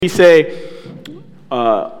We say,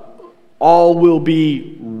 all will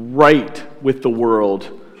be right with the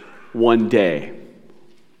world one day.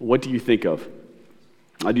 What do you think of?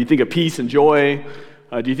 Do you think of peace and joy?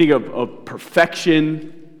 Do you think of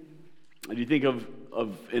perfection? Do you think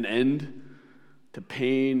of an end to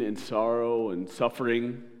pain and sorrow and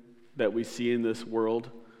suffering that we see in this world?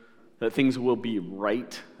 That things will be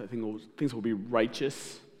right, that things will be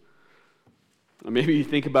righteous? Or maybe you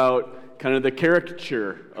think about kind of the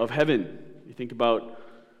caricature of heaven. You think about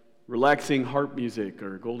relaxing harp music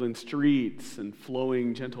or golden streets and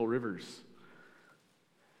flowing gentle rivers.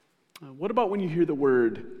 What about when you hear the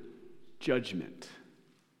word judgment?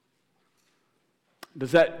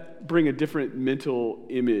 Does that bring a different mental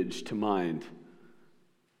image to mind?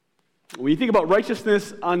 When you think about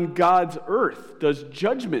righteousness on God's earth, does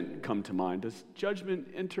judgment come to mind? Does judgment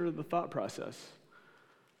enter the thought process?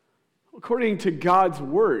 According to God's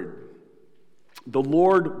word, the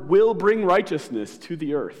Lord will bring righteousness to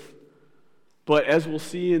the earth. But as we'll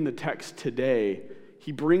see in the text today,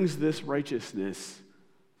 he brings this righteousness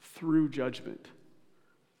through judgment.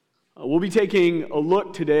 We'll be taking a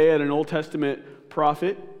look today at an Old Testament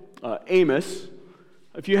prophet, Amos.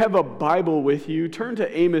 If you have a Bible with you, turn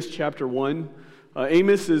to Amos chapter 1.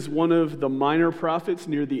 Amos is one of the minor prophets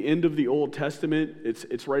near the end of the Old Testament.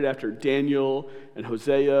 It's right after Daniel and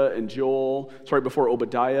Hosea and Joel. It's right before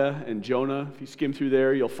Obadiah and Jonah. If you skim through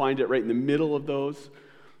there, you'll find it right in the middle of those.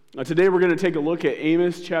 Today we're going to take a look at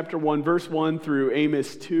Amos chapter 1, verse 1 through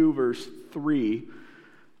Amos 2, verse 3.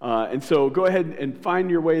 And so go ahead and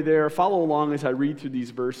find your way there. Follow along as I read through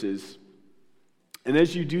these verses. And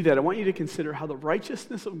as you do that, I want you to consider how the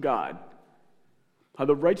righteousness of God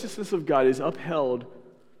is upheld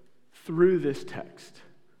through this text.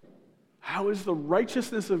 How is the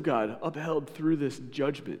righteousness of God upheld through this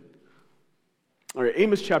judgment? All right,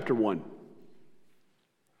 Amos chapter 1.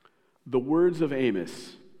 The words of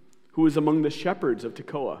Amos, who was among the shepherds of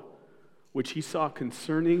Tekoa, which he saw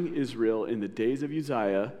concerning Israel in the days of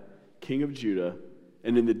Uzziah, king of Judah,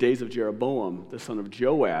 and in the days of Jeroboam, the son of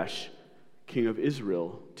Joash, king of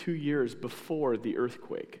Israel, 2 years before the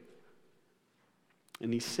earthquake.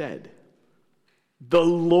 And he said, "The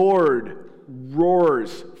Lord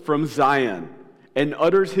roars from Zion and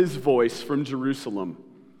utters his voice from Jerusalem.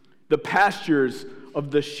 The pastures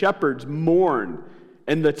of the shepherds mourn,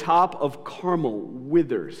 and the top of Carmel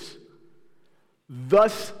withers.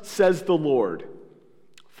 Thus says the Lord,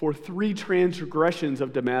 for 3 transgressions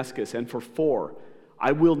of Damascus, and for 4,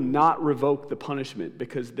 I will not revoke the punishment,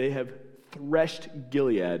 because they have threshed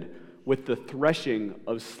Gilead with the threshing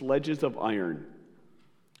of sledges of iron.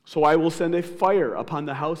 So I will send a fire upon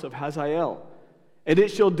the house of Hazael, and it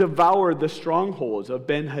shall devour the strongholds of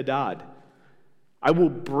Ben-Hadad. I will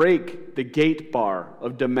break the gate bar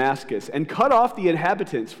of Damascus and cut off the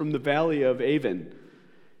inhabitants from the valley of Avon.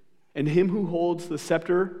 And him who holds the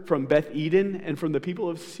scepter from Beth-Eden and from the people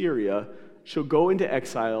of Syria shall go into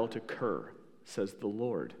exile to Kir, says the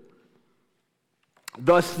Lord.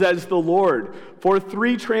 Thus says the Lord, for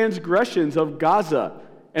 3 transgressions of Gaza,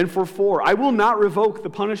 and for 4, I will not revoke the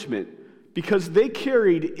punishment, because they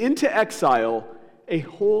carried into exile a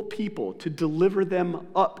whole people to deliver them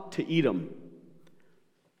up to Edom.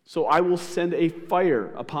 So I will send a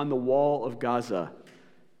fire upon the wall of Gaza,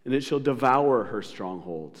 and it shall devour her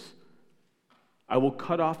strongholds. I will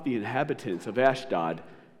cut off the inhabitants of Ashdod,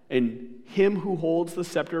 and him who holds the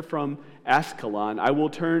scepter from Ascalon, I will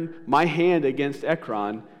turn my hand against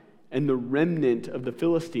Ekron, and the remnant of the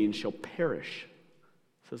Philistines shall perish,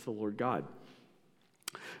 says the Lord God.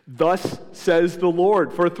 Thus says the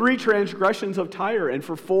Lord, for 3 transgressions of Tyre, and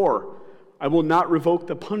for 4, I will not revoke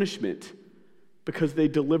the punishment, because they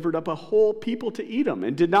delivered up a whole people to Edom,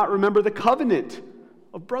 and did not remember the covenant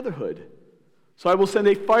of brotherhood. So I will send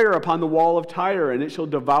a fire upon the wall of Tyre, and it shall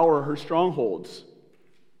devour her strongholds.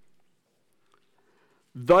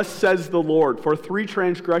 Thus says the Lord, for 3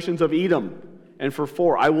 transgressions of Edom, and for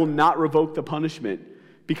 4, I will not revoke the punishment,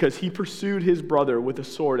 because he pursued his brother with a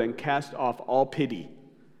sword and cast off all pity.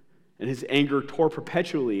 And his anger tore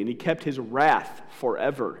perpetually, and he kept his wrath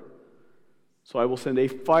forever. So I will send a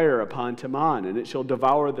fire upon Teman, and it shall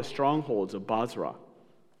devour the strongholds of Basra.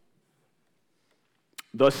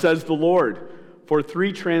 Thus says the Lord, for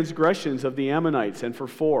 3 transgressions of the Ammonites, and for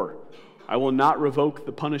 4, I will not revoke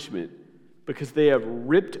the punishment, because they have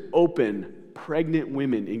ripped open pregnant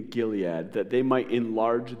women in Gilead, that they might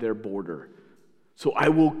enlarge their border. So I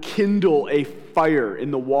will kindle a fire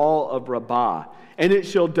in the wall of Rabbah, and it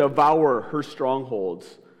shall devour her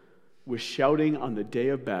strongholds, with shouting on the day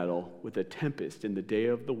of battle, with a tempest in the day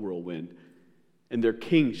of the whirlwind. And their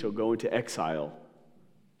king shall go into exile,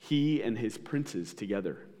 he and his princes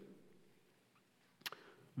together.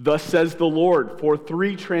 Thus says the Lord, for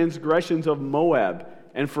 3 transgressions of Moab,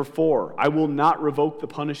 and for 4, I will not revoke the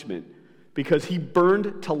punishment, because he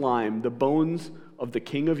burned to lime the bones of the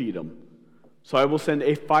king of Edom. So I will send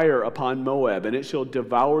a fire upon Moab, and it shall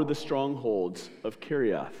devour the strongholds of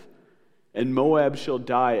Kiriath. And Moab shall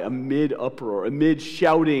die amid uproar, amid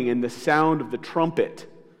shouting and the sound of the trumpet.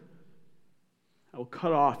 I will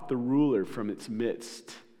cut off the ruler from its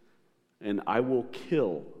midst, and I will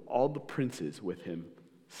kill all the princes with him,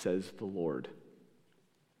 says the Lord.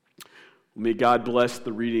 May God bless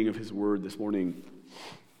the reading of his word this morning.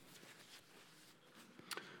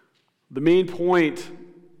 The main point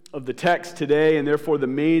of the text today, and therefore the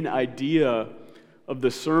main idea of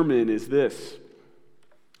the sermon, is this: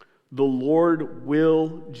 the Lord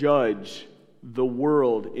will judge the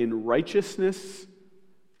world in righteousness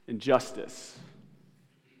and justice.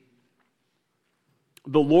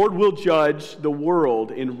 The Lord will judge the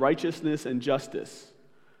world in righteousness and justice.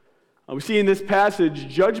 We see in this passage,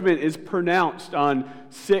 judgment is pronounced on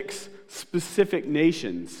 6 specific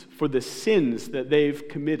nations for the sins that they've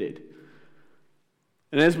committed.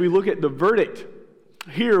 And as we look at the verdict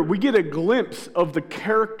here, we get a glimpse of the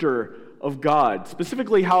character of God,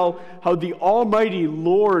 specifically how the almighty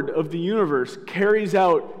Lord of the universe carries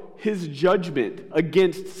out his judgment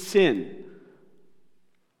against sin.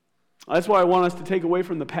 That's why I want us to take away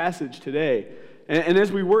from the passage today. And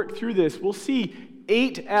as we work through this, we'll see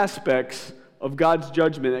 8 aspects of God's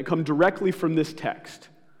judgment that come directly from this text.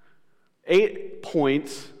 8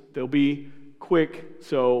 points. They'll be quick,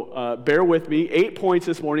 so bear with me. 8 points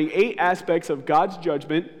this morning, 8 aspects of God's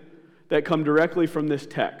judgment that come directly from this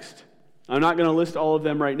text. I'm not going to list all of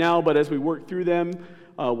them right now, but as we work through them,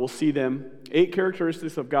 we'll see them. 8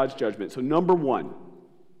 characteristics of God's judgment. So number 1,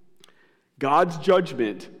 God's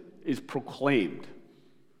judgment is proclaimed.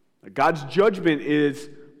 God's judgment is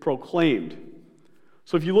proclaimed.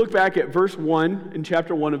 So if you look back at verse 1 in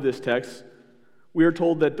chapter 1 of this text, we are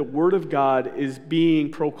told that the word of God is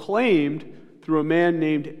being proclaimed through a man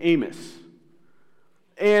named Amos.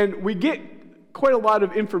 And we get quite a lot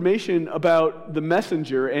of information about the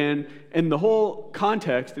messenger and the whole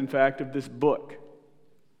context, in fact, of this book.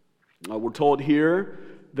 We're told here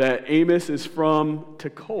that Amos is from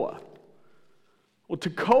Tekoa. Well,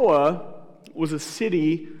 Tekoa was a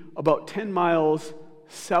city about 10 miles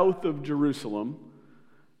south of Jerusalem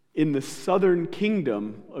in the southern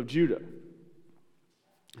kingdom of Judah.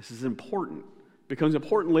 This is important. It becomes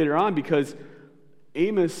important later on because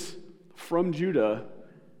Amos from Judah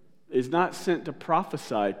is not sent to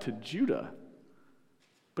prophesy to Judah,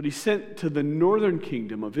 but he's sent to the northern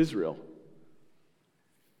kingdom of Israel.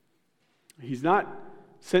 He's not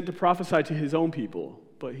sent to prophesy to his own people,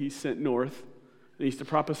 but he's sent north, and he's to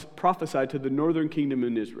prophesy to the northern kingdom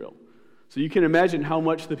in Israel. So you can imagine how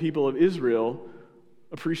much the people of Israel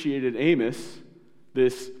appreciated Amos,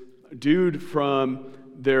 this dude from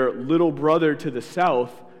their little brother to the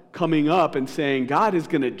south, coming up and saying, God is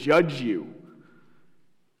going to judge you.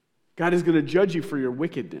 God is going to judge you for your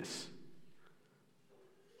wickedness.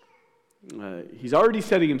 He's already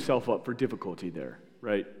setting himself up for difficulty there,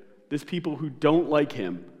 right? This people who don't like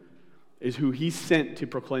him is who he's sent to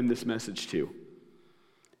proclaim this message to.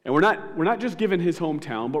 And we're not just given his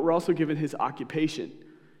hometown, but we're also given his occupation.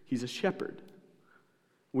 He's a shepherd.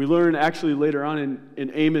 We learn actually later on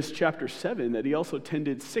in Amos chapter 7 that he also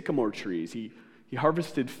tended sycamore trees. He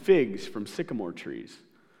harvested figs from sycamore trees.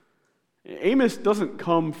 Amos doesn't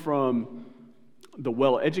come from the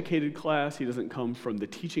well-educated class. He doesn't come from the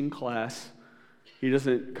teaching class. He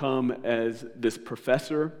doesn't come as this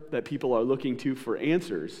professor that people are looking to for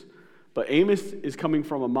answers. But Amos is coming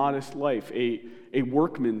from a modest life, a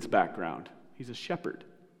workman's background. He's a shepherd.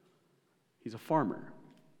 He's a farmer.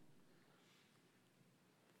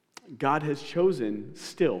 God has chosen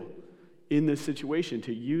still in this situation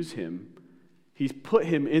to use him. He's put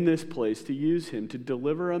him in this place to use him to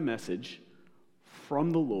deliver a message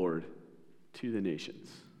from the Lord to the nations.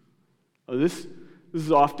 This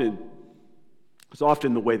is often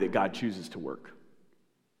the way that God chooses to work.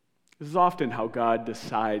 This is often how God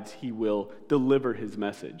decides he will deliver his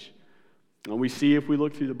message. And we see, if we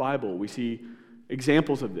look through the Bible, we see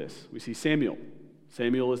examples of this. We see Samuel.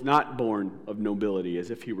 Samuel is not born of nobility as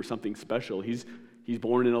if he were something special. He's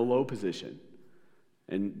born in a low position.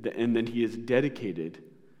 And then he is dedicated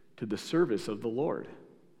to the service of the Lord.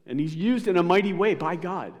 And he's used in a mighty way by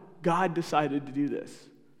God. God decided to do this.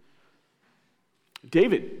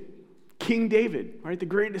 David, King David, right, the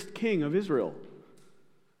greatest king of Israel.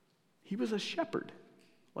 He was a shepherd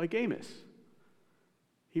like Amos.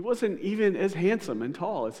 He wasn't even as handsome and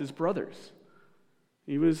tall as his brothers.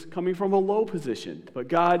 He was coming from a low position, but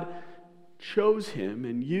God chose him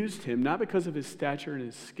and used him not because of his stature and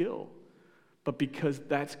his skill, but because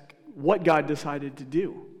that's what God decided to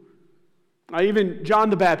do. Even John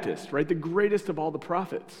the Baptist, right, the greatest of all the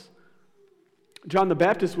prophets. John the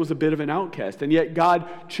Baptist was a bit of an outcast, and yet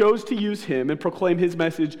God chose to use him and proclaim his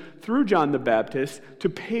message through John the Baptist to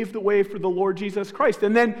pave the way for the Lord Jesus Christ.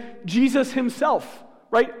 And then Jesus himself,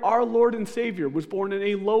 right, our Lord and Savior, was born in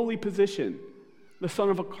a lowly position, the son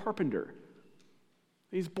of a carpenter.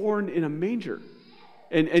 He's born in a manger.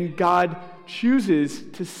 And God chooses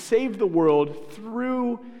to save the world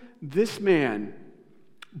through this man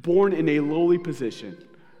born in a lowly position.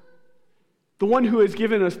 The one who has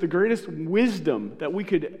given us the greatest wisdom that we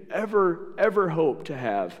could ever hope to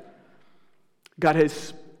have. God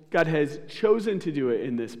has chosen to do it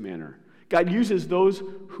in this manner. God uses those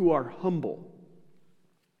who are humble.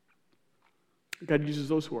 God uses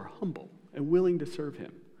those who are humble and willing to serve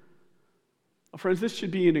him. Well, friends, this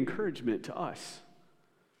should be an encouragement to us.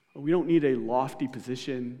 We don't need a lofty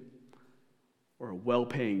position or a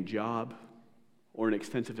well-paying job or an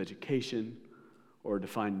extensive education or a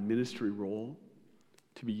defined ministry role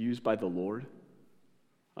to be used by the Lord.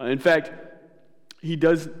 In fact, he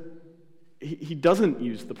doesn't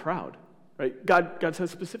use the proud. Right? God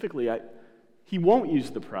says specifically, he won't use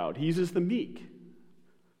the proud. He uses the meek.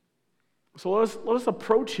 So let us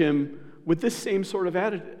approach him with this same sort of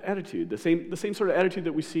attitude, the same sort of attitude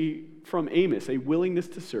that we see from Amos, a willingness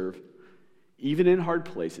to serve, even in hard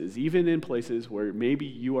places, even in places where maybe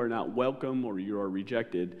you are not welcome or you are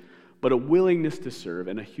rejected, but a willingness to serve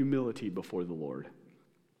and a humility before the Lord.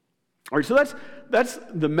 All right, so that's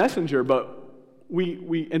the messenger, but we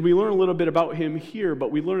learn a little bit about him here,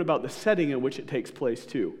 but we learn about the setting in which it takes place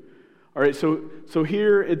too. All right, so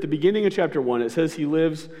here at the beginning of chapter 1, it says he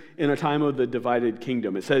lives in a time of the divided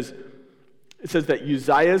kingdom. It says that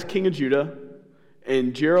Uzziah is king of Judah,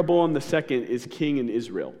 and Jeroboam II is king in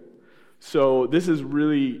Israel. So this is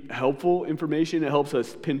really helpful information. It helps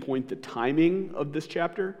us pinpoint the timing of this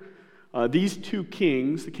chapter. These two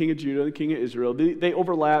kings, the king of Judah and the king of Israel, they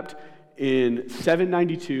overlapped in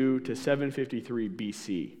 792 to 753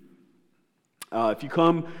 BC. If you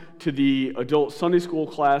come to the adult Sunday school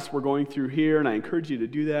class we're going through here, and I encourage you to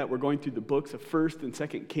do that, we're going through the books of 1st and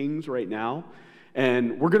 2nd Kings right now,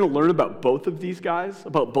 and we're going to learn about both of these guys,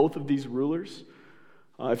 about both of these rulers.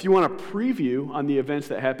 If you want a preview on the events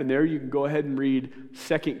that happened there, you can go ahead and read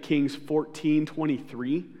 2 Kings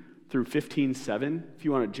 14:23 through 15:7. If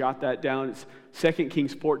you want to jot that down, it's 2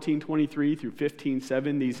 Kings 14:23 through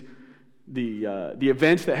 15:7. The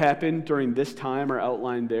events that happened during this time are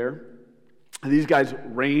outlined there. And these guys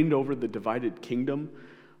reigned over the divided kingdom.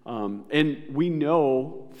 And we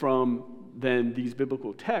know from then these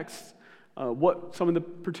biblical texts what some of the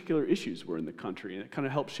particular issues were in the country. And it kind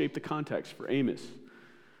of helped shape the context for Amos.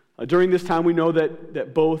 During this time, we know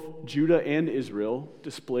that both Judah and Israel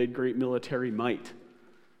displayed great military might.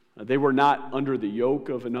 They were not under the yoke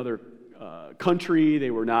of another country.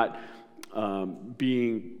 They were not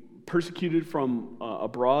being persecuted from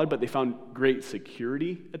abroad, but they found great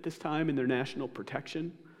security at this time in their national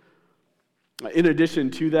protection. In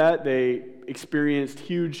addition to that, they experienced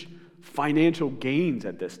huge financial gains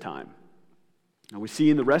at this time. Now, we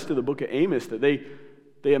see in the rest of the book of Amos that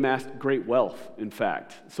they amassed great wealth, in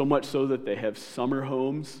fact, so much so that they have summer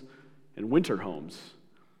homes and winter homes,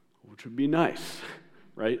 which would be nice,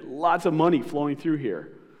 right? Lots of money flowing through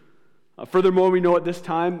here. Furthermore, we know at this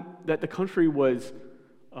time that the country was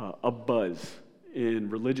abuzz in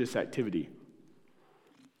religious activity.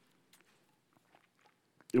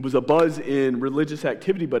 It was a buzz in religious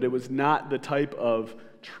activity, but it was not the type of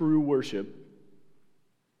true worship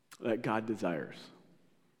that God desires.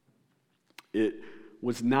 It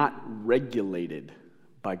was not regulated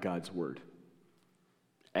by God's word,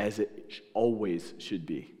 as it always should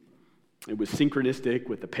be. It was synchronistic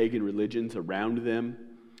with the pagan religions around them,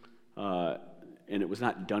 and it was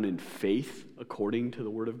not done in faith according to the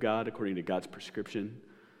word of God, according to God's prescription.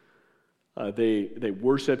 They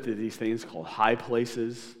worshipped at these things called high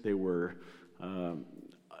places. They were,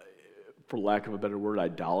 for lack of a better word,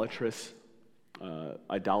 idolatrous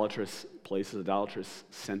places, idolatrous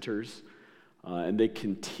centers. And they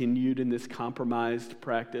continued in this compromised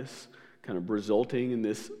practice, kind of resulting in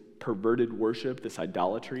this perverted worship, this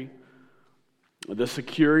idolatry. The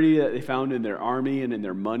security that they found in their army and in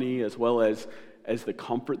their money, as well as the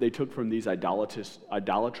comfort they took from these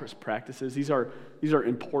idolatrous practices, these are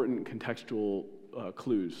important contextual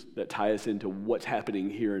clues that tie us into what's happening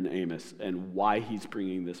here in Amos and why he's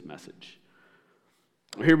bringing this message.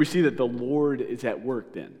 Here we see that the Lord is at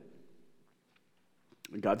work then.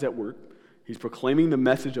 God's at work. He's proclaiming the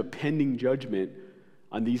message of pending judgment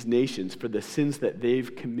on these nations for the sins that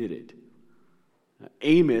they've committed.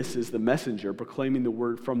 Amos is the messenger proclaiming the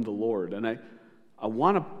word from the Lord. And I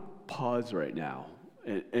want to pause right now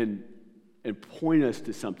and point us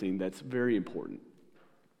to something that's very important.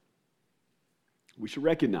 We should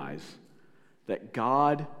recognize that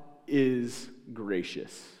God is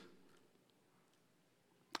gracious.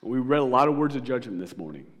 We read a lot of words of judgment this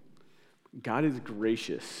morning. God is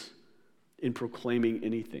gracious in proclaiming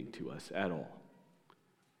anything to us at all,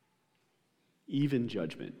 even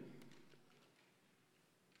judgment.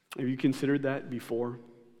 Have you considered that before?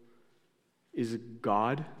 Is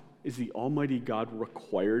the Almighty God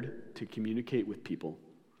required to communicate with people?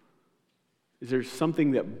 Is there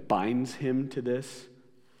something that binds him to this?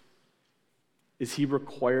 Is he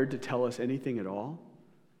required to tell us anything at all?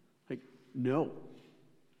 No.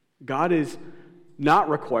 God is not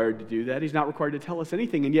required to do that. He's not required to tell us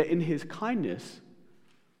anything. And yet in his kindness,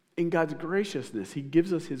 in God's graciousness, he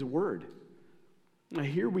gives us his word. Now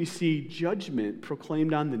here we see judgment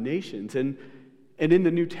proclaimed on the nations. And in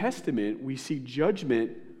the New Testament, we see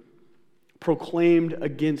judgment proclaimed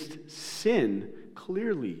against sin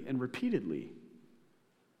clearly and repeatedly.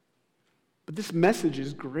 But this message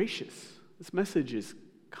is gracious. This message is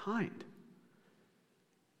kind.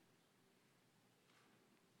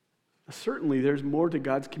 Certainly, there's more to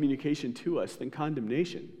God's communication to us than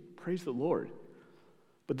condemnation. Praise the Lord.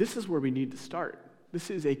 But this is where we need to start. This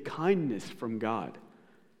is a kindness from God.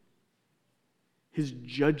 His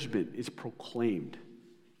judgment is proclaimed,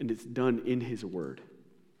 and it's done in his word.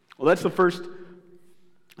 Well, that's the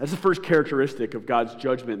first characteristic of God's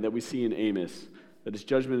judgment that we see in Amos, that his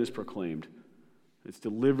judgment is proclaimed. It's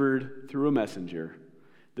delivered through a messenger.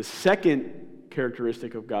 The second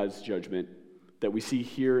characteristic of God's judgment that we see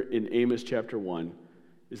here in Amos chapter 1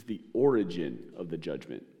 is the origin of the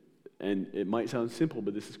judgment. And it might sound simple,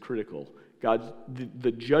 but this is critical.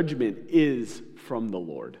 The judgment is from the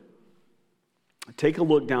Lord. Take a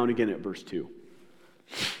look down again at verse 2.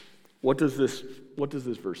 What does this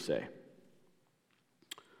verse say?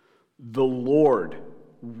 The Lord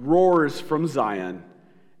roars from Zion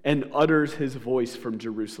and utters his voice from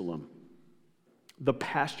Jerusalem. The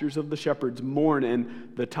pastures of the shepherds mourn,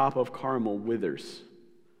 and the top of Carmel withers.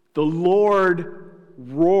 The Lord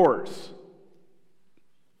roars.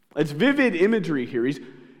 It's vivid imagery here. He's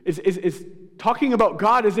talking about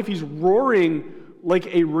God as if he's roaring like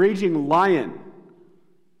a raging lion.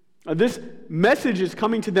 This message is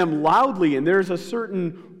coming to them loudly, and there's a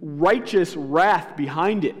certain righteous wrath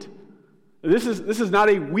behind it. This is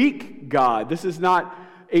not a weak God. This is not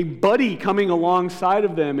a buddy coming alongside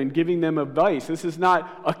of them and giving them advice. This is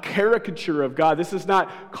not a caricature of God. This is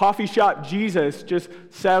not coffee shop Jesus just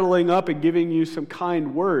saddling up and giving you some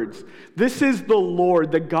kind words. This is the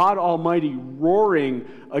Lord, the God Almighty, roaring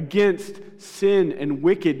against sin and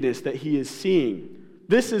wickedness that he is seeing.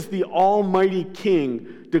 This is the Almighty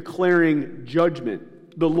King declaring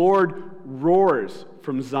judgment. The Lord roars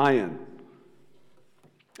from Zion.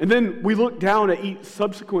 And then we look down at each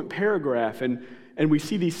subsequent paragraph and we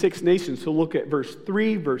see these six nations. So look at verse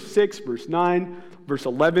 3, verse 6, verse 9, verse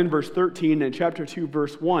 11, verse 13, and chapter 2,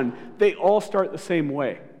 verse 1. They all start the same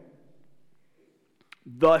way.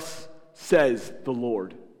 Thus says the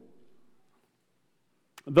Lord.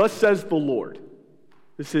 Thus says the Lord.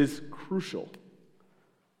 This is crucial.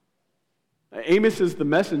 Amos is the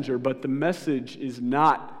messenger, but the message is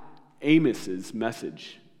not Amos's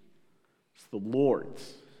message. It's the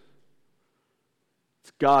Lord's.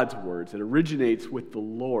 It's God's words. It originates with the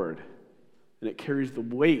Lord, and it carries the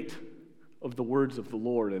weight of the words of the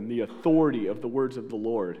Lord and the authority of the words of the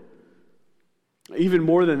Lord. Even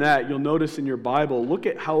more than that, you'll notice in your Bible, look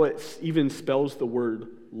at how it even spells the word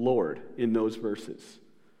Lord in those verses.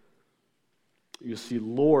 You'll see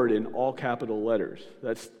Lord in all capital letters.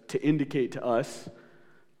 That's to indicate to us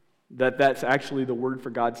that that's actually the word for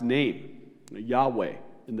God's name, Yahweh,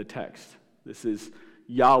 in the text. This is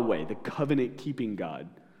Yahweh, the covenant-keeping God.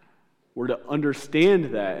 We're to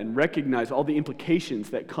understand that and recognize all the implications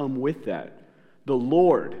that come with that. The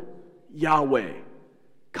Lord, Yahweh,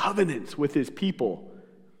 covenants with his people.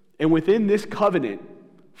 And within this covenant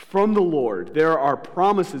from the Lord, there are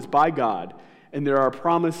promises by God, and there are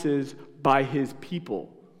promises by his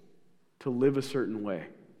people to live a certain way.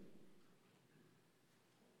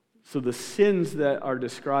 So the sins that are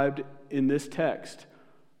described in this text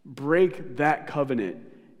break that covenant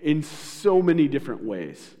in so many different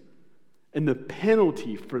ways. And the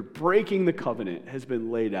penalty for breaking the covenant has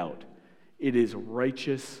been laid out. It is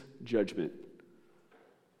righteous judgment.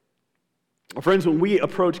 Friends, when we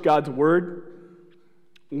approach God's word,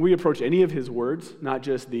 when we approach any of his words, not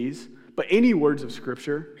just these, but any words of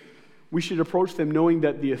Scripture, We should approach them knowing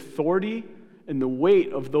that the authority and the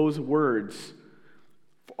weight of those words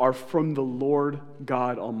are from the Lord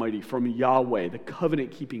God Almighty, from Yahweh, the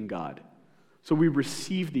covenant-keeping God. So we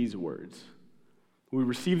receive these words. We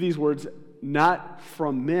receive these words not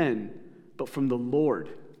from men, but from the Lord.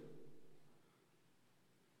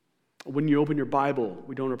 When you open your Bible,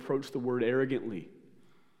 we don't approach the word arrogantly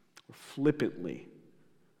or flippantly,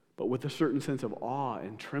 but with a certain sense of awe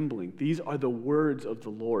and trembling. These are the words of the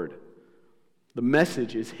Lord. The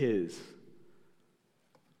message is His.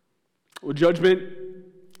 Well, judgment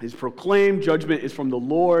is proclaimed, judgment is from the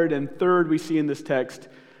Lord, and third, we see in this text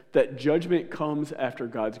that judgment comes after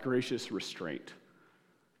God's gracious restraint.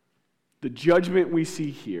 The judgment we see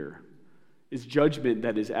here is judgment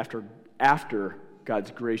that is after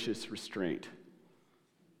God's gracious restraint.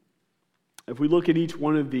 If we look at each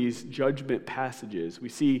one of these judgment passages, we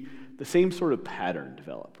see the same sort of pattern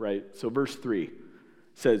develop, right? So verse 3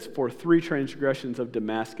 says, "For 3 transgressions of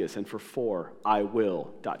Damascus, and for 4 I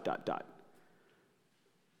will, ...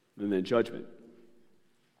 And then judgment.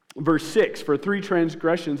 Verse 6, "For 3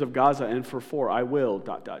 transgressions of Gaza, and for 4 I will, ...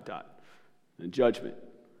 And judgment.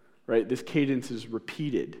 Right? This cadence is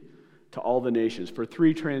repeated to all the nations. For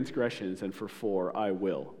 3 transgressions, and for 4 I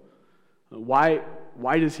will. Why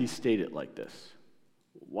does he state it like this?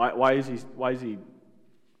 Why is he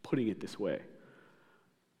putting it this way?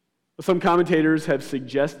 Some commentators have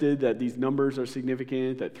suggested that these numbers are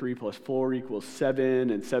significant, that 3 plus 4 equals 7,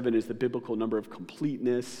 and 7 is the biblical number of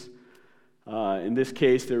completeness. In this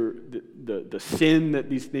case, the sin that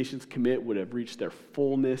these nations commit would have reached their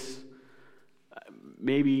fullness.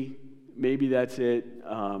 Maybe that's it.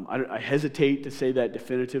 I hesitate to say that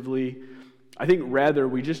definitively. I think rather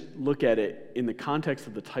we just look at it in the context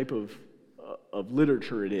of the type of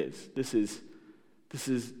literature it is. This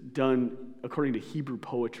is done according to Hebrew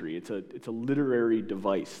poetry. It's a literary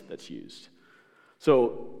device that's used.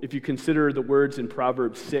 So if you consider the words in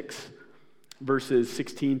Proverbs 6, verses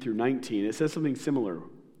 16 through 19, it says something similar.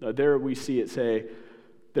 There we see it say,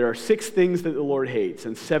 "There are 6 things that the Lord hates,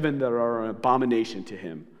 and 7 that are an abomination to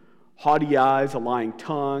him. Haughty eyes, a lying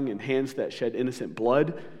tongue, and hands that shed innocent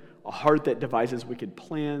blood, a heart that devises wicked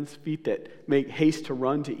plans, feet that make haste to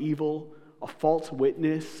run to evil, a false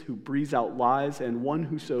witness who breathes out lies, and one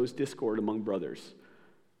who sows discord among brothers."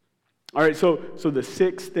 All right, so the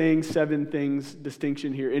 6 things, 7 things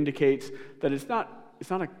distinction here indicates that it's not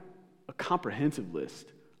a comprehensive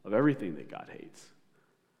list of everything that God hates.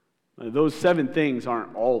 Those 7 things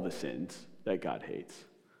aren't all the sins that God hates,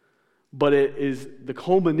 but it is the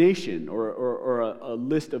culmination or a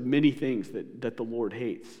list of many things that the Lord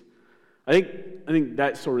hates. I think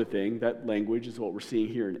that sort of thing, that language, is what we're seeing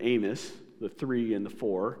here in Amos, the 3 and the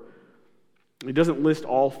 4. He doesn't list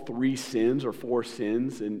all 3 sins or 4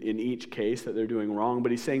 sins in each case that they're doing wrong,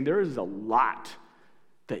 but he's saying there is a lot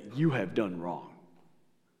that you have done wrong.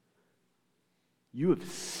 You have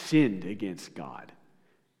sinned against God.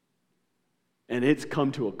 And it's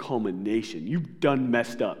come to a culmination. You've done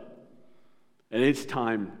messed up. And it's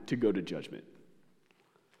time to go to judgment.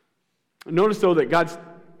 Notice, though, that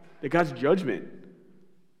God's judgment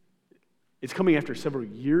is coming after several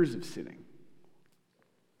years of sinning.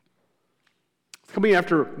 It's coming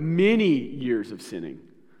after many years of sinning.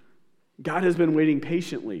 God has been waiting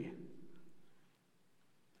patiently.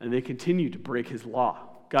 And they continue to break his law.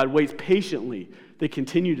 God waits patiently. They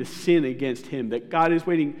continue to sin against him. That God is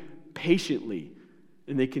waiting patiently,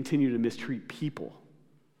 and they continue to mistreat people.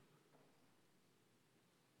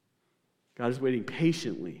 God is waiting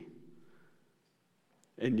patiently,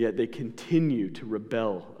 and yet they continue to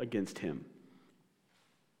rebel against him.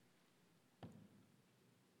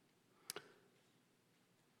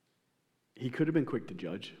 He could have been quick to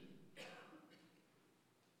judge.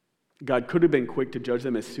 God could have been quick to judge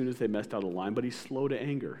them as soon as they messed out of line, but he's slow to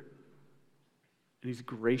anger. And he's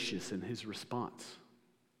gracious in his response.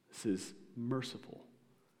 This is merciful.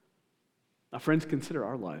 Now, friends, consider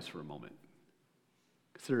our lives for a moment.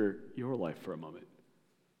 Consider your life for a moment.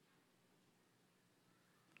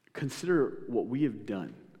 Consider what we have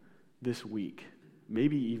done this week,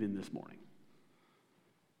 maybe even this morning.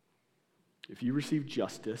 If you received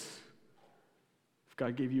justice, if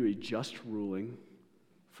God gave you a just ruling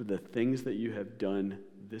for the things that you have done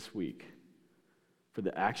this week, for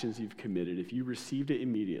the actions you've committed, if you received it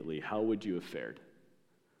immediately, how would you have fared?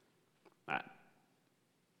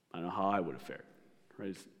 I don't know how I would have fared.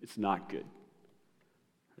 Right? It's not good.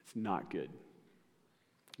 It's not good.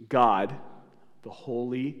 God, the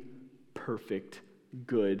holy, perfect,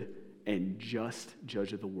 good, and just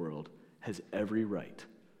judge of the world, has every right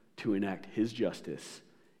to enact his justice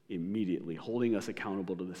immediately, holding us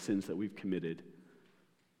accountable to the sins that we've committed.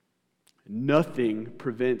 Nothing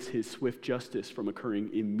prevents his swift justice from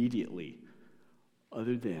occurring immediately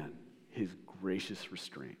other than his gracious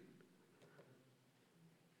restraint.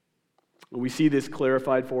 And we see this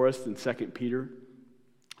clarified for us in 2 Peter.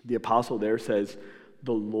 The apostle there says,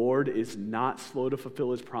 "The Lord is not slow to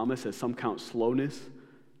fulfill his promise, as some count slowness,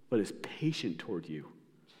 but is patient toward you,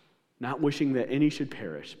 not wishing that any should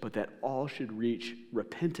perish, but that all should reach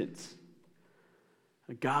repentance."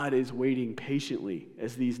 God is waiting patiently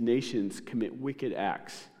as these nations commit wicked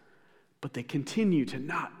acts, but they continue to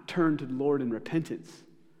not turn to the Lord in repentance.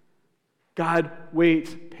 God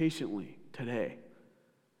waits patiently today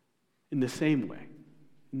in the same way,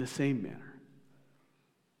 in the same manner,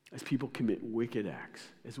 as people commit wicked acts,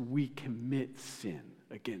 as we commit sin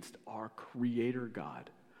against our Creator God,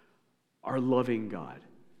 our loving God.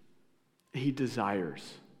 He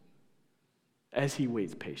desires, as he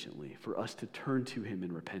waits patiently, for us to turn to him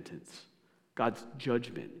in repentance. God's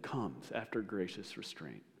judgment comes after gracious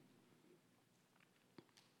restraint.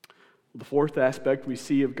 The fourth aspect we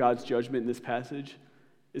see of God's judgment in this passage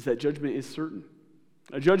is that judgment is certain.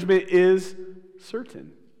 A judgment is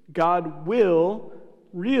certain. God will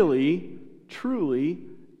really, truly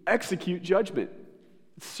execute judgment.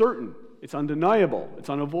 It's certain. It's undeniable. It's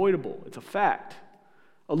unavoidable. It's a fact.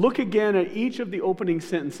 A look again at each of the opening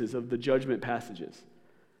sentences of the judgment passages.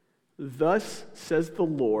 "Thus says the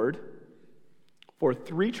Lord, for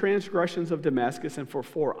 3 transgressions of Damascus and for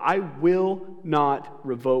 4, I will not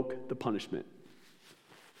revoke the punishment."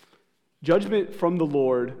 Judgment from the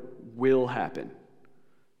Lord will happen.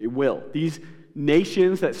 It will. These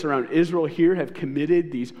nations that surround Israel here have committed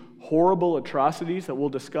these horrible atrocities that we'll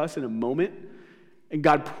discuss in a moment. And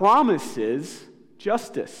God promises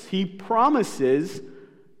justice. He promises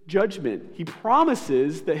judgment. He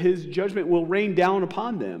promises that his judgment will rain down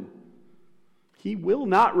upon them. He will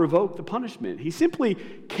not revoke the punishment. He simply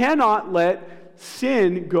cannot let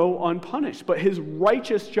sin go unpunished. But his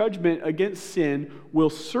righteous judgment against sin will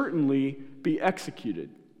certainly be executed.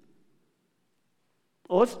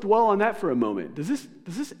 Well, let's dwell on that for a moment. Does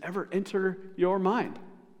this ever enter your mind?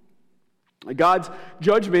 God's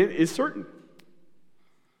judgment is certain.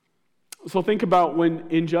 So think about when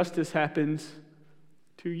injustice happens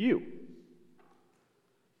to you.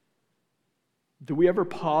 Do we ever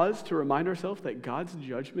pause to remind ourselves that God's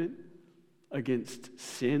judgment against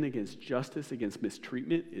sin, against justice, against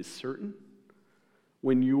mistreatment is certain?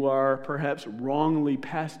 When you are perhaps wrongly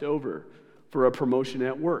passed over for a promotion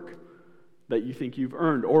at work that you think you've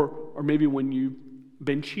earned, or maybe when you've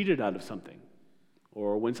been cheated out of something,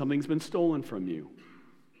 or when something's been stolen from you.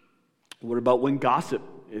 What about when gossip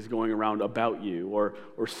is going around about you, or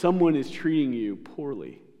someone is treating you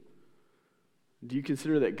poorly? Do you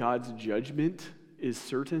consider that God's judgment is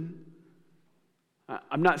certain?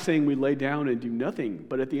 I'm not saying we lay down and do nothing,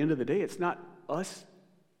 but at the end of the day, it's not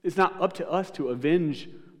up to us to avenge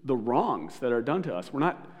the wrongs that are done to us. We're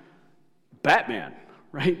not Batman,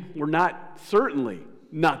 right? We're certainly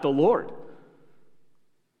not the Lord.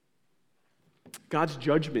 God's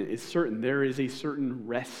judgment is certain. There is a certain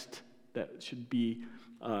rest that should be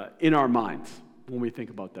in our minds when we think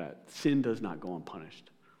about that. Sin does not go unpunished.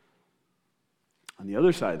 On the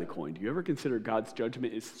other side of the coin, do you ever consider God's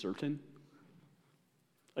judgment is certain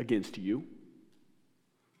against you?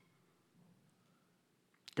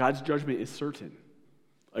 God's judgment is certain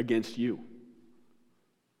against you.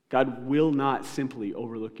 God will not simply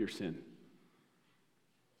overlook your sin.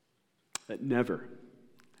 That never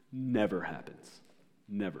happens.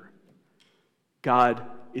 Never. God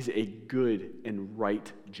is a good and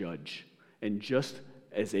right judge. And just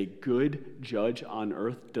as a good judge on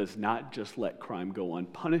earth does not just let crime go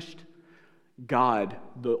unpunished, God,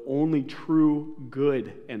 the only true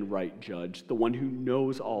good and right judge, the one who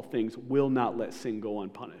knows all things, will not let sin go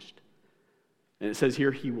unpunished. And it says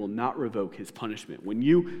here, he will not revoke his punishment. When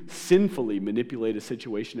you sinfully manipulate a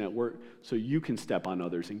situation at work so you can step on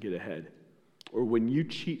others and get ahead, or when you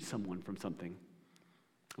cheat someone from something,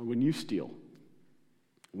 or when you steal,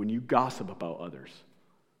 when you gossip about others,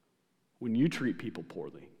 when you treat people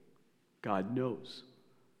poorly, God knows.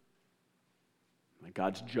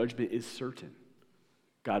 God's judgment is certain.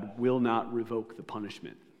 God will not revoke the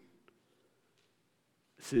punishment.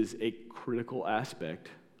 This is a critical aspect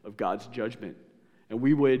of God's judgment, and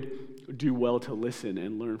we would do well to listen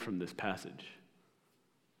and learn from this passage.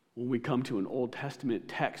 When we come to an Old Testament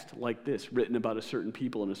text like this, written about a certain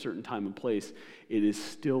people in a certain time and place, it is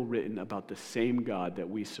still written about the same God that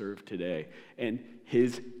we serve today. And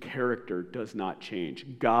his character does not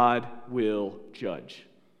change. God will judge.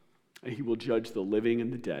 And he will judge the living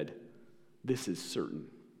and the dead. This is certain.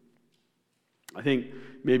 I think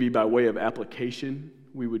maybe by way of application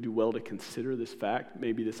we would do well to consider this fact,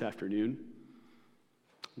 maybe this afternoon.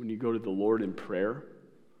 When you go to the Lord in prayer,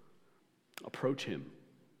 approach him,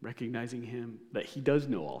 recognizing him that he does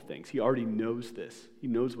know all things. He already knows this. He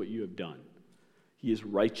knows what you have done. He is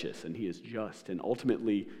righteous and he is just, and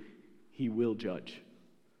ultimately he will judge.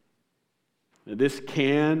 Now, this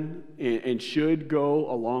can and should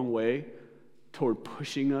go a long way toward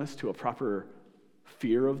pushing us to a proper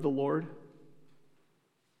fear of the Lord.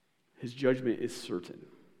 His judgment is certain.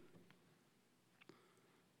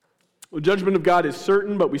 Well, judgment of God is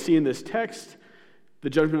certain, but we see in this text, the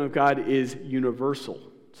judgment of God is universal.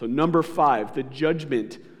 So number 5, the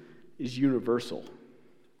judgment is universal.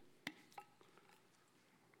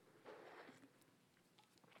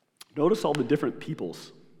 Notice all the different people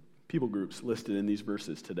groups listed in these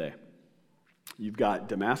verses today. You've got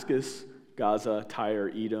Damascus, Gaza, Tyre,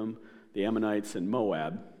 Edom, the Ammonites, and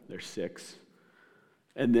Moab. There's 6.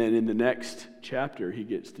 And then in the next chapter, he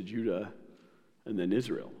gets to Judah and then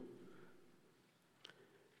Israel.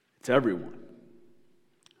 It's everyone.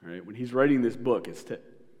 All right? When he's writing this book, it's to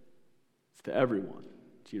everyone.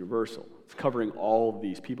 It's universal. It's covering all of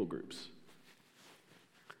these people groups.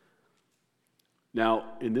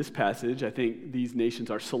 Now, in this passage, I think these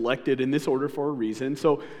nations are selected in this order for a reason.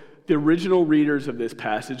 So the original readers of this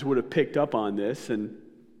passage would have picked up on this, and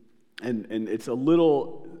it's a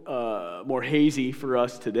little more hazy for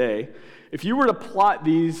us today. If you were to plot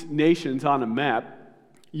these nations on a map,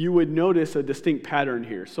 you would notice a distinct pattern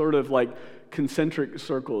here, sort of like concentric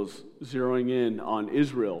circles zeroing in on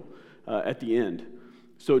Israel at the end.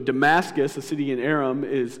 So Damascus, a city in Aram,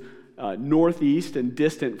 is northeast and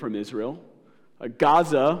distant from Israel.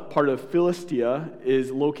 Gaza, part of Philistia, is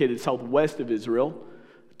located southwest of Israel.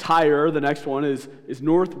 Tyre, the next one, is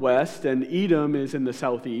northwest, and Edom is in the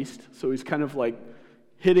southeast. So he's kind of like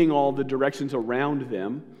hitting all the directions around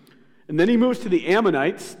them. And then he moves to the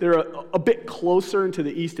Ammonites. They're a bit closer into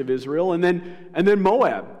the east of Israel. And then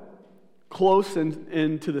Moab, close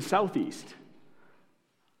and to the southeast.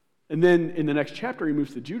 And then in the next chapter, he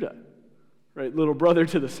moves to Judah, right? Little brother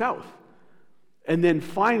to the south. And then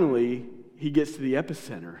finally, he gets to the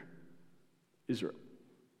epicenter, Israel.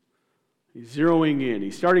 He's zeroing in.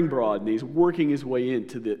 He's starting broad, and he's working his way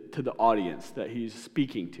into the audience that he's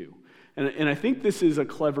speaking to. And I think this is a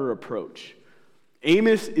clever approach.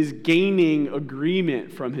 Amos is gaining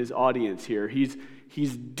agreement from his audience here.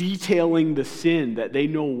 He's detailing the sin that they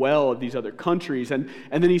know well of these other countries, and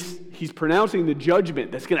then he's pronouncing the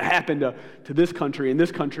judgment that's going to happen to this country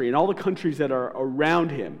and all the countries that are around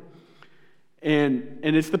him. And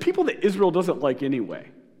it's the people that Israel doesn't like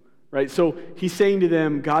anyway, right? So he's saying to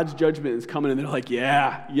them, God's judgment is coming, and they're like,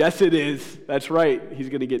 yeah, yes it is. That's right. He's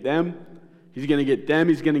going to get them. He's going to get them.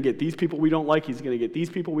 He's going to get these people we don't like. He's going to get these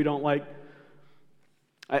people we don't like.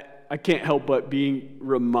 I can't help but being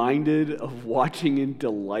reminded of watching in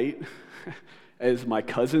delight as my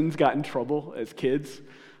cousins got in trouble as kids.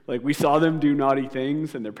 Like, we saw them do naughty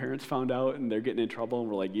things, and their parents found out, and they're getting in trouble, and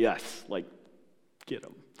we're like, yes, like, get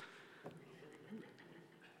them.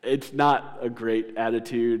 It's not a great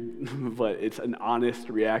attitude, but it's an honest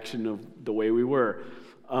reaction of the way we were.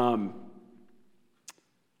 But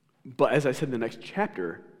as I said in the next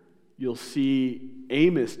chapter, you'll see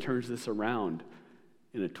Amos turns this around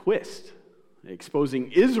in a twist,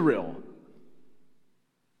 exposing Israel,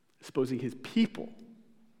 exposing his people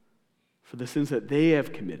for the sins that they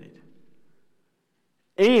have committed.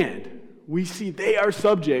 And we see they are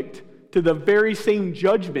subject to the very same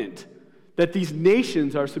judgment that these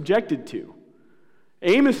nations are subjected to.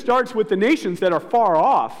 Amos starts with the nations that are far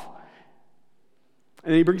off,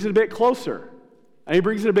 and he brings it a bit closer, and he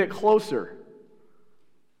brings it a bit closer.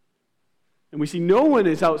 And we see no one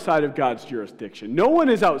is outside of God's jurisdiction. No one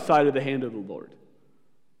is outside of the hand of the Lord.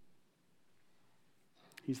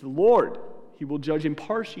 He's the Lord. He will judge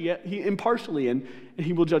impartially, and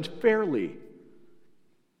he will judge fairly.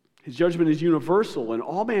 His judgment is universal, and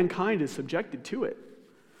all mankind is subjected to it.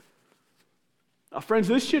 Now, friends,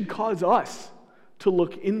 this should cause us to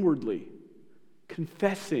look inwardly,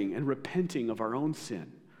 confessing and repenting of our own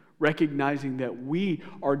sin, recognizing that we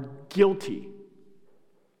are guilty.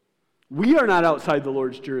 We are not outside the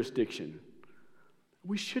Lord's jurisdiction.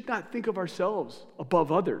 We should not think of ourselves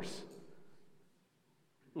above others.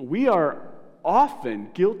 We are often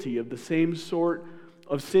guilty of the same sort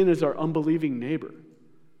of sin as our unbelieving neighbor.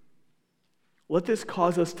 Let this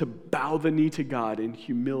cause us to bow the knee to God in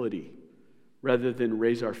humility rather than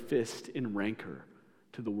raise our fist in rancor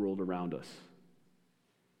to the world around us.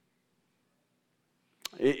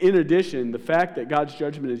 In addition, the fact that God's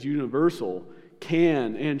judgment is universal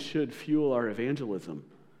can and should fuel our evangelism.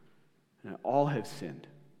 And all have sinned.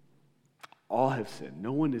 all have sinned.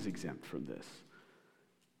 No one is exempt from this.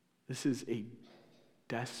 This is a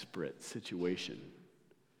desperate situation.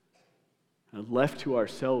 And left to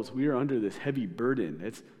ourselves, we are under this heavy burden.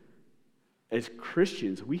 As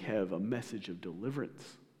Christians, we have a message of deliverance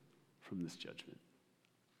from this judgment.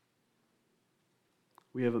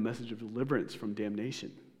 We have a message of deliverance from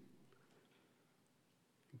damnation.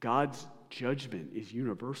 God's judgment is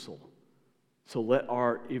universal. So let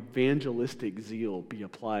our evangelistic zeal be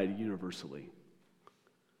applied universally.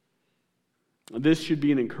 This should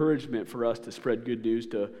be an encouragement for us to spread good news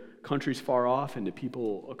to countries far off and to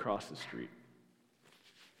people across the street.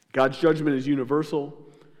 God's judgment is universal.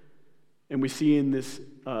 And we see in this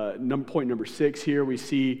point number 6 here, we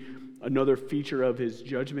see another feature of his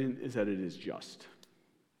judgment is that it is just.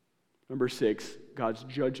 Number 6, God's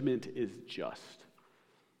judgment is just.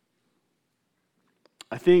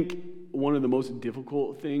 I think one of the most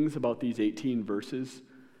difficult things about these 18 verses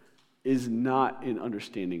is not in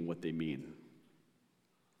understanding what they mean.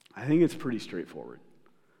 I think it's pretty straightforward.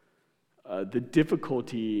 The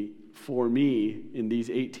difficulty for me in these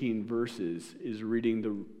 18 verses is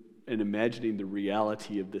reading and imagining the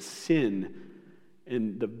reality of the sin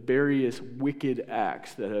and the various wicked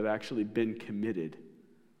acts that have actually been committed.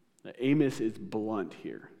 Now, Amos is blunt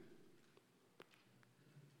here.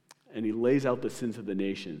 And he lays out the sins of the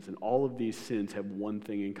nations. And all of these sins have one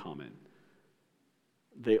thing in common.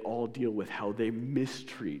 They all deal with how they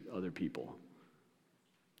mistreat other people.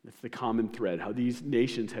 It's the common thread, how these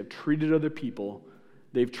nations have treated other people.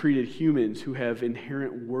 They've treated humans who have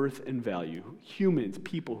inherent worth and value, humans,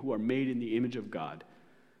 people who are made in the image of God,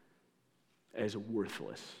 as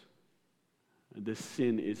worthless. And this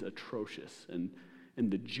sin is atrocious, and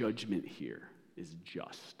the judgment here is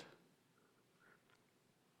just.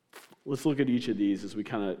 Let's look at each of these as we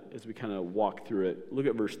kind of walk through it. Look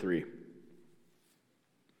at verse 3.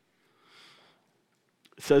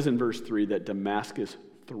 It says in verse 3 that Damascus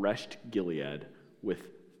threshed Gilead with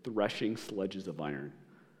threshing sledges of iron.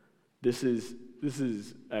 This is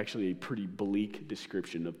actually a pretty bleak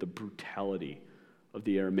description of the brutality of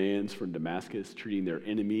the Arameans from Damascus, treating their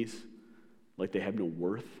enemies like they have no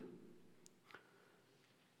worth.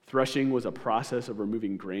 Threshing was a process of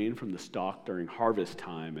removing grain from the stalk during harvest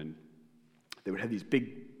time, and they would have these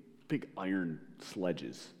big iron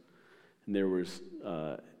sledges. And there was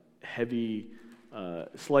heavy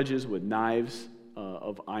sledges with knives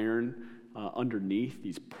of iron underneath,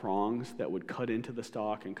 these prongs that would cut into the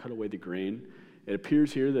stalk and cut away the grain. It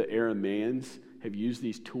appears here that Arameans have used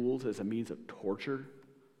these tools as a means of torture,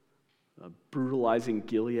 brutalizing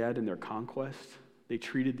Gilead in their conquest. They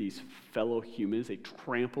treated these fellow humans, they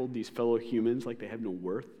trampled these fellow humans like they have no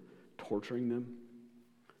worth, torturing them.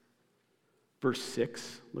 Verse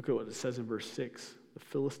 6, look at what it says in verse 6. The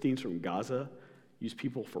Philistines from Gaza use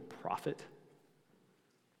people for profit,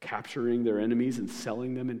 capturing their enemies and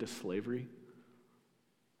selling them into slavery.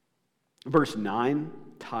 Verse 9,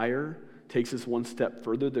 Tyre takes this one step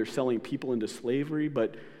further. They're selling people into slavery,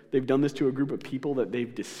 but they've done this to a group of people that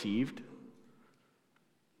they've deceived.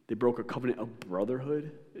 They broke a covenant of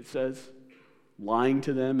brotherhood, it says, lying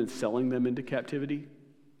to them and selling them into captivity.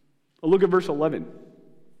 Look at verse 11.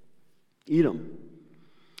 Edom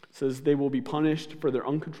says they will be punished for their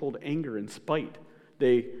uncontrolled anger and spite.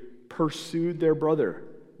 They pursued their brother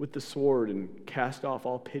with the sword and cast off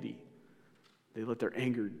all pity. They let their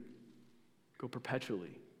anger go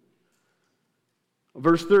perpetually.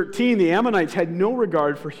 Verse 13, the Ammonites had no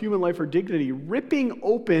regard for human life or dignity, ripping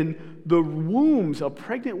open the wombs of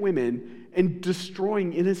pregnant women and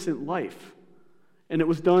destroying innocent life. And it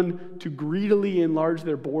was done to greedily enlarge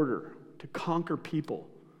their border, to conquer people.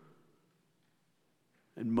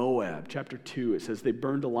 In Moab, chapter 2, it says they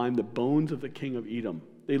burned alive the bones of the king of Edom.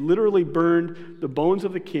 They literally burned the bones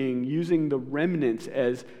of the king using the remnants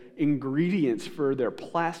as ingredients for their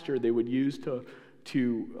plaster they would use to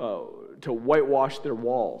whitewash their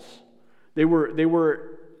walls. They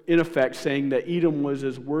were in effect saying that Edom was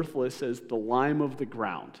as worthless as the lime of the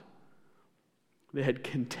ground. They had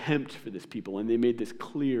contempt for this people, and they made this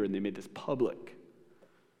clear and they made this public.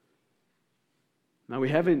 Now, we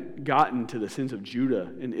haven't gotten to the sins of Judah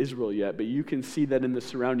and Israel yet, but you can see that in the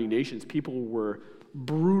surrounding nations, people were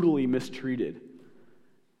brutally mistreated.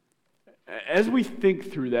 As we think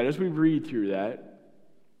through that, as we read through that,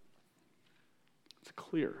 it's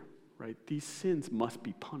clear, right? These sins must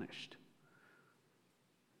be punished.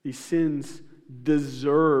 These sins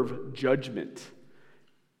deserve judgment.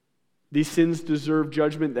 These sins deserve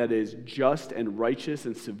judgment that is just and righteous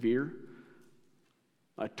and severe.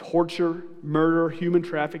 Torture, murder, human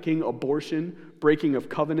trafficking, abortion, breaking of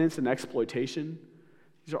covenants, and exploitation.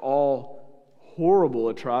 These are all horrible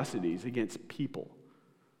atrocities against people.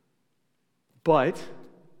 But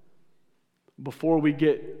before we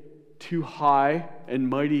get too high and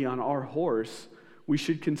mighty on our horse, we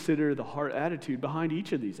should consider the heart attitude behind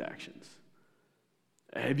each of these actions.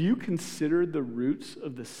 Have you considered the roots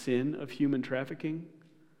of the sin of human trafficking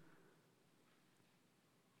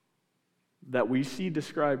that we see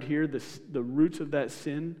described here? The roots of that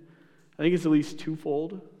sin, I think it's at least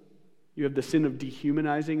twofold. You have the sin of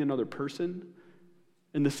dehumanizing another person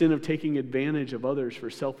and the sin of taking advantage of others for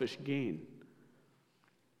selfish gain.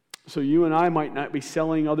 So you and I might not be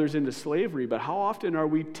selling others into slavery, but how often are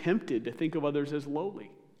we tempted to think of others as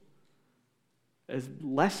lowly, as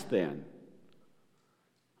less than?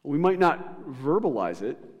 We might not verbalize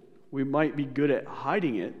it. We might be good at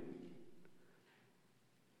hiding it.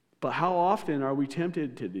 But how often are we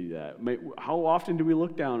tempted to do that? How often do we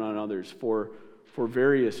look down on others for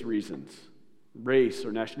various reasons? Race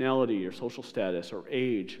or nationality or social status or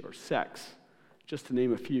age or sex, just to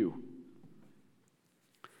name a few.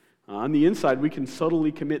 On the inside, we can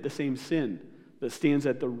subtly commit the same sin that stands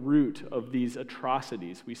at the root of these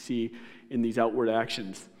atrocities we see in these outward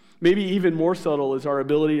actions. Maybe even more subtle is our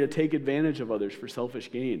ability to take advantage of others for selfish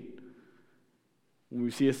gain. When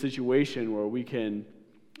we see a situation where we can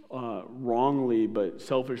wrongly but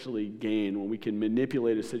selfishly gain, when we can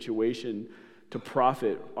manipulate a situation to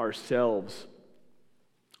profit ourselves,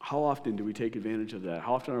 how often do we take advantage of that?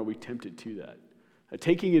 How often are we tempted to that?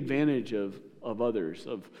 Taking advantage of others,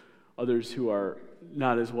 of others who are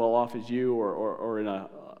not as well off as you or in a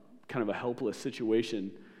kind of a helpless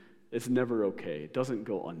situation, is never okay. It doesn't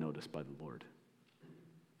go unnoticed by the Lord.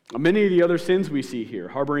 Many of the other sins we see here,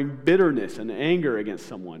 harboring bitterness and anger against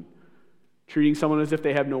someone, treating someone as if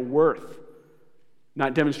they have no worth,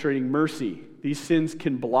 not demonstrating mercy. These sins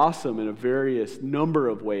can blossom in a various number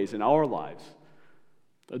of ways in our lives.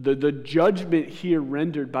 The judgment here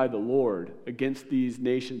rendered by the Lord against these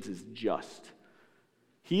nations is just.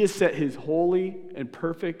 He has set his holy and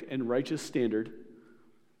perfect and righteous standard,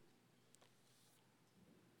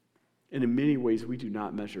 and in many ways we do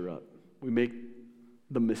not measure up. We make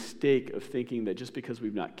the mistake of thinking that just because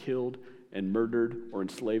we've not killed and murdered or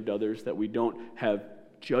enslaved others, that we don't have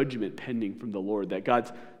judgment pending from the Lord, that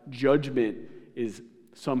God's judgment is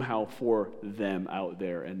somehow for them out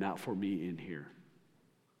there and not for me in here.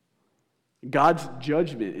 God's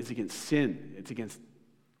judgment is against sin. It's against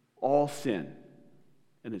all sin.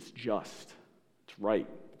 And it's just. It's right.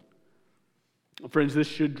 Friends, this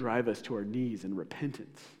should drive us to our knees in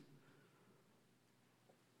repentance.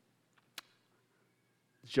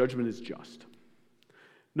 Judgment is just.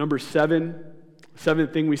 Number seventh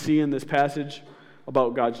thing we see in this passage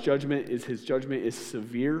about God's judgment is his judgment is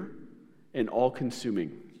severe and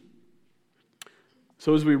all-consuming.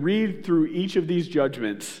 So as we read through each of these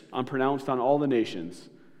judgments pronounced on all the nations,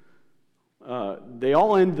 they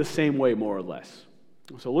all end the same way, more or less.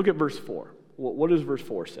 So look at verse 4. What does verse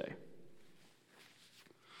 4 say?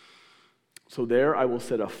 So there I will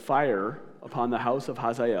set a fire upon the house of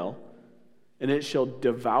Hazael, and it shall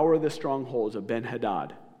devour the strongholds of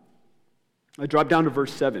Ben-Hadad. I drop down to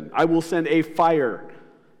verse 7. I will send a fire,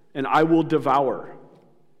 and I will devour.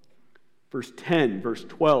 Verse 10, verse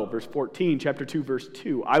 12, verse 14, chapter 2, verse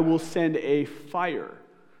 2. I will send a fire,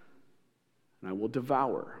 and I will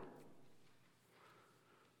devour.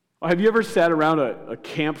 Have you ever sat around a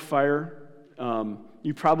campfire?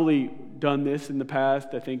 You've probably done this in the past.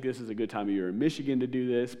 I think this is a good time of year in Michigan to do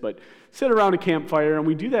this, but sit around a campfire, and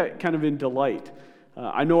we do that kind of in delight.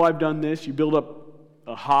 I know I've done this. You build up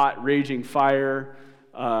a hot, raging fire.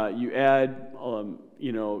 You add,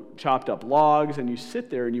 chopped up logs, and you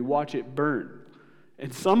sit there and you watch it burn.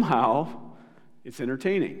 And somehow, it's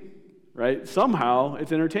entertaining, right? Somehow,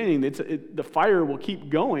 it's entertaining. The fire will keep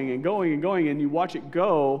going and going and going, and you watch it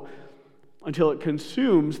go until it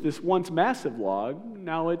consumes this once massive log.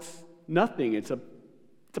 Now it's nothing. It's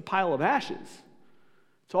a pile of ashes.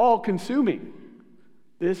 It's all consuming.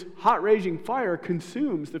 This hot raging fire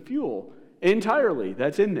consumes the fuel entirely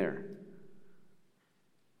that's in there.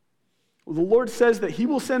 Well, the Lord says that he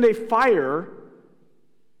will send a fire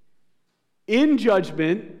in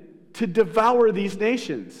judgment to devour these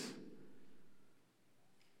nations.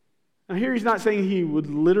 Now here he's not saying he would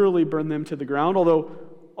literally burn them to the ground,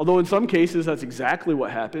 although in some cases that's exactly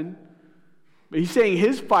what happened. But he's saying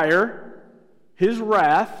his fire, his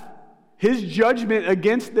wrath, his judgment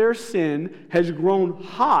against their sin has grown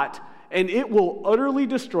hot, and it will utterly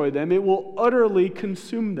destroy them. It will utterly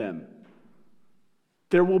consume them.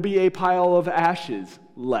 There will be a pile of ashes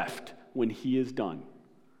left when he is done.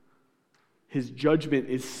 His judgment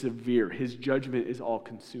is severe. His judgment is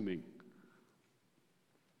all-consuming.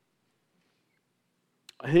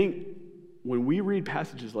 I think when we read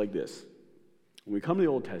passages like this, when we come to the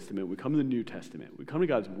Old Testament, we come to the New Testament, we come to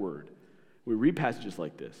God's Word, we read passages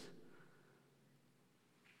like this,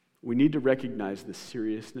 we need to recognize the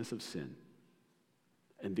seriousness of sin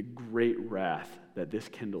and the great wrath that this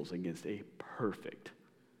kindles against a perfect,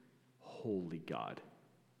 holy God.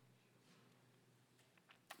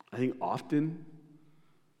 I think often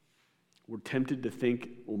we're tempted to think,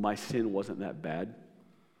 well, my sin wasn't that bad.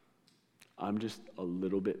 I'm just a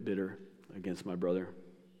little bit bitter against my brother.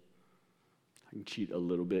 I can cheat a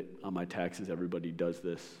little bit on my taxes. Everybody does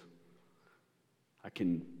this. I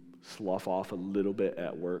can slough off a little bit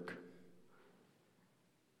at work.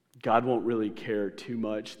 God won't really care too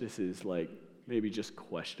much. This is like maybe just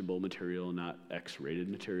questionable material, not X-rated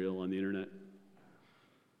material on the internet.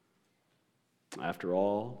 After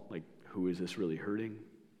all, like, who is this really hurting?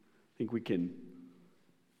 I think we can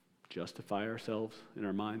justify ourselves in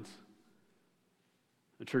our minds.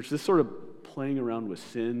 And church, this sort of playing around with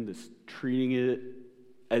sin, this treating it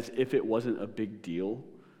as if it wasn't a big deal,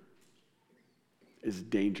 is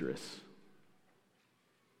dangerous.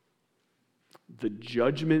 The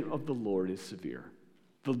judgment of the Lord is severe.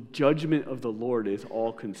 The judgment of the Lord is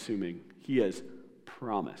all-consuming. He has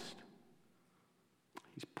promised.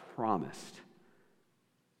 He's promised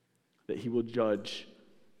that he will judge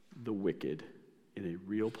the wicked in a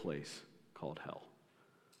real place called hell.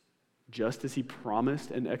 Just as he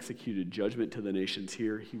promised and executed judgment to the nations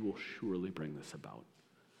here, he will surely bring this about.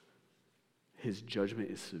 His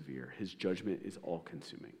judgment is severe. His judgment is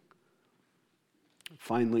all-consuming.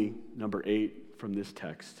 Finally, number 8 from this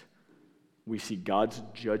text, we see God's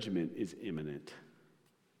judgment is imminent.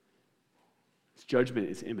 His judgment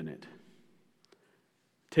is imminent.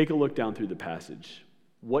 Take a look down through the passage.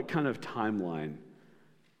 What kind of timeline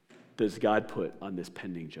does God put on this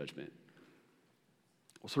pending judgment?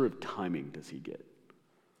 What sort of timing does he get?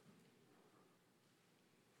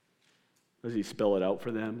 Does he spell it out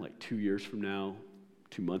for them, like 2 years from now,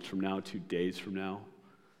 2 months from now, 2 days from now?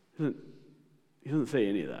 He doesn't say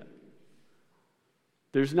any of that.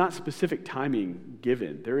 There's not specific timing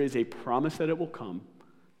given. There is a promise that it will come,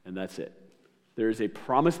 and that's it. There is a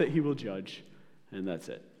promise that he will judge, and that's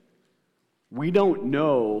it. We don't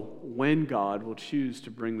know when God will choose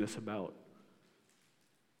to bring this about.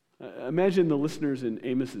 Imagine the listeners in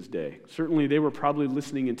Amos's day. Certainly they were probably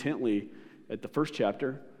listening intently at the first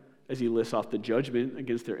chapter as he lists off the judgment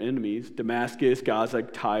against their enemies. Damascus, Gaza,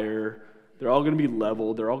 Tyre, they're all going to be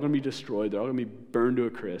leveled. They're all going to be destroyed. They're all going to be burned to a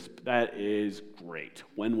crisp. That is great.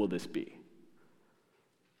 When will this be?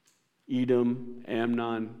 Edom,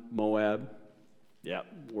 Ammon, Moab. Yeah,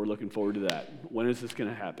 we're looking forward to that. When is this going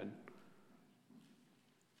to happen?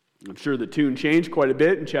 I'm sure the tune changed quite a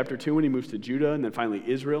bit in chapter 2 when he moves to Judah and then finally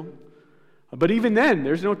Israel. But even then,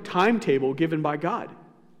 there's no timetable given by God.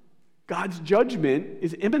 God's judgment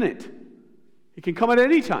is imminent. It can come at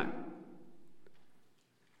any time.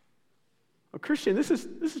 A Christian, this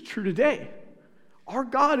is true today. Our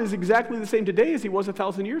God is exactly the same today as he was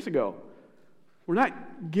 1,000 years ago. We're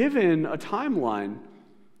not given a timeline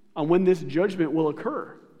on when this judgment will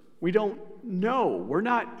occur. We don't know. We're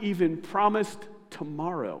not even promised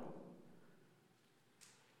tomorrow.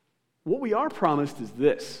 What we are promised is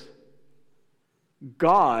this: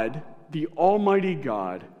 God, the Almighty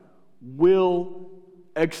God, will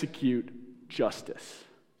execute justice.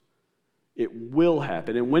 It will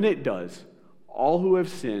happen, and when it does, all who have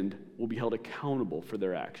sinned will be held accountable for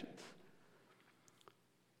their actions.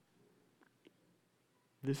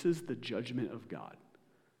 This is the judgment of God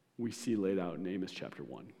we see laid out in Amos chapter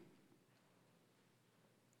 1.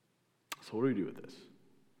 So what do we do with this?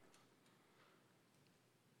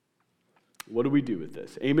 What do we do with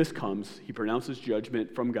this? Amos comes, he pronounces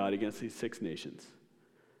judgment from God against these 6 nations.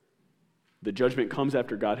 The judgment comes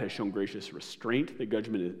after God has shown gracious restraint. The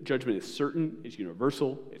judgment is certain, it's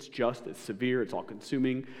universal, it's just, it's severe, it's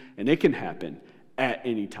all-consuming, and it can happen at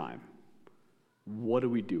any time. What do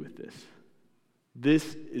we do with this?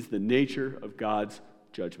 This is the nature of God's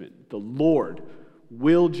judgment. The Lord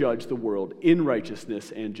will judge the world in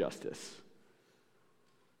righteousness and justice.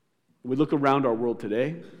 We look around our world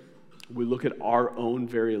today, we look at our own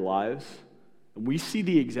very lives, and we see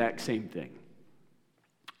the exact same thing.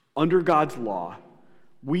 Under God's law,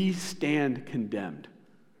 we stand condemned.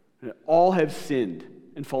 All have sinned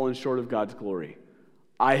and fallen short of God's glory.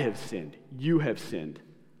 I have sinned. You have sinned.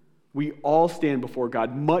 We all stand before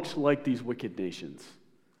God, much like these wicked nations.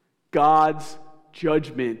 God's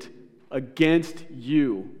judgment against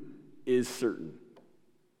you is certain.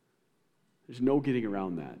 There's no getting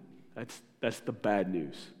around that. That's the bad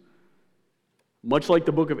news. Much like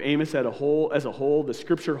the book of Amos as a whole, the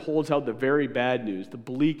scripture holds out the very bad news, the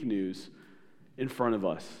bleak news in front of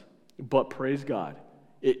us. But praise God,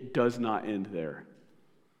 it does not end there.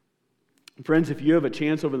 Friends, if you have a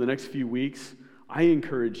chance over the next few weeks, I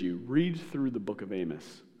encourage you, read through the book of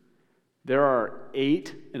Amos. There are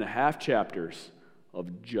 8.5 chapters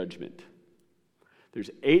of judgment. There's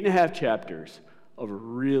 8.5 chapters of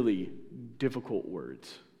really difficult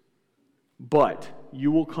words. But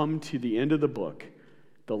you will come to the end of the book,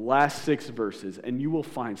 the last 6 verses, and you will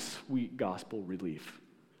find sweet gospel relief.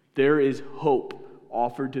 There is hope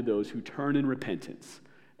offered to those who turn in repentance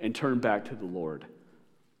and turn back to the Lord.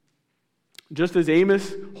 Just as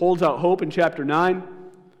Amos holds out hope in chapter 9,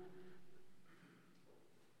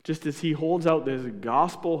 just as he holds out this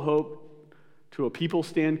gospel hope to a people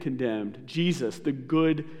stand condemned, Jesus, the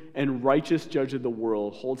good and righteous judge of the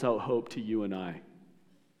world, holds out hope to you and I.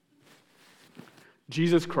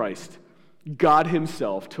 Jesus Christ, God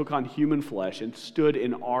himself, took on human flesh and stood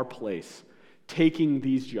in our place, taking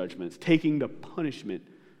these judgments, taking the punishment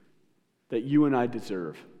that you and I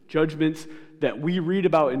deserve. Judgments that we read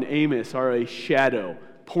about in Amos are a shadow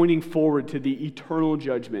pointing forward to the eternal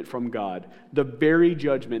judgment from God, the very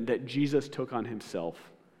judgment that Jesus took on himself.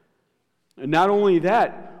 And not only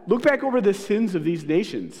that, look back over the sins of these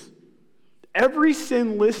nations. Every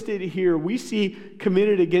sin listed here we see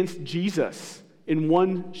committed against Jesus in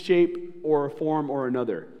one shape or form or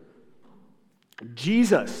another.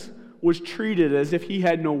 Jesus was treated as if he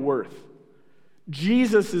had no worth.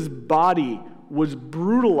 Jesus' body was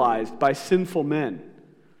brutalized by sinful men.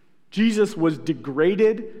 Jesus was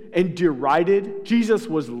degraded and derided. Jesus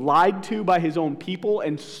was lied to by his own people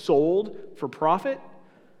and sold for profit,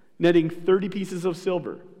 netting 30 pieces of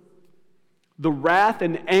silver. The wrath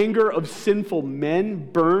and anger of sinful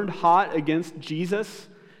men burned hot against Jesus,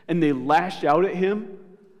 and they lashed out at him.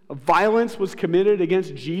 Violence was committed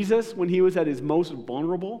against Jesus when he was at his most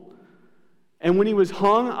vulnerable. And when he was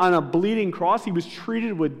hung on a bleeding cross, he was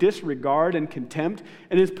treated with disregard and contempt,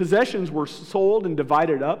 and his possessions were sold and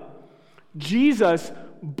divided up. Jesus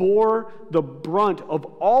bore the brunt of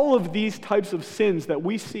all of these types of sins that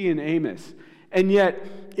we see in Amos. And yet,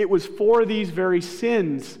 it was for these very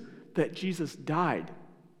sins that Jesus died.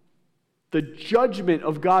 The judgment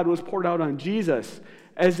of God was poured out on Jesus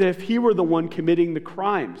as if he were the one committing the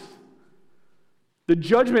crimes. The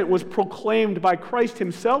judgment was proclaimed by Christ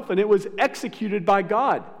himself, and it was executed by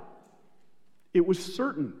God. It was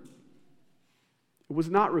certain. It was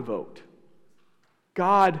not revoked.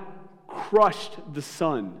 God crushed the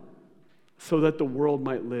Son so that the world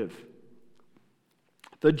might live.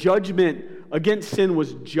 The judgment against sin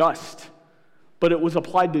was just, but it was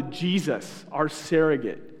applied to Jesus, our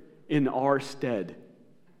surrogate, in our stead.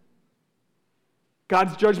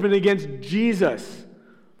 God's judgment against Jesus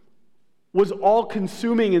was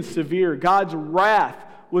all-consuming and severe. God's wrath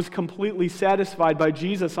was completely satisfied by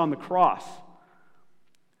Jesus on the cross.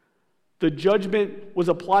 The judgment was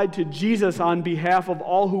applied to Jesus on behalf of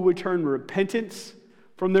all who would turn repentance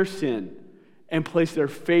from their sin and place their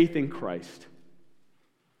faith in Christ.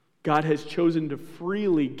 God has chosen to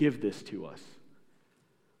freely give this to us.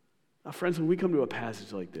 Now, friends, when we come to a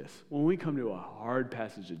passage like this, when we come to a hard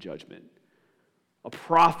passage of judgment, a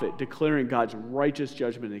prophet declaring God's righteous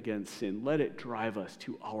judgment against sin, let it drive us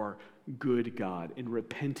to our good God in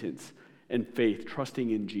repentance and faith,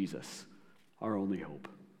 trusting in Jesus, our only hope.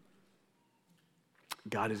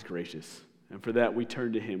 God is gracious, and for that we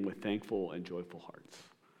turn to him with thankful and joyful hearts.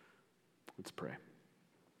 Let's pray.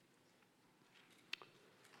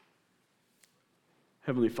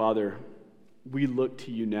 Heavenly Father, we look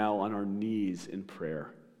to you now on our knees in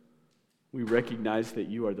prayer. We recognize that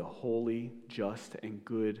you are the holy, just, and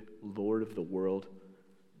good Lord of the world,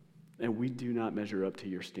 and we do not measure up to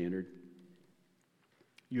your standard.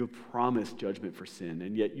 You have promised judgment for sin,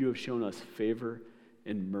 and yet you have shown us favor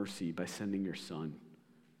and mercy by sending your Son.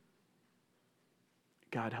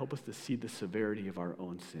 God, help us to see the severity of our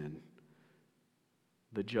own sin,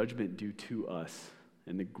 the judgment due to us,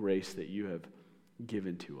 and the grace that you have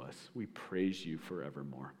given to us. We praise you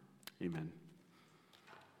forevermore. Amen.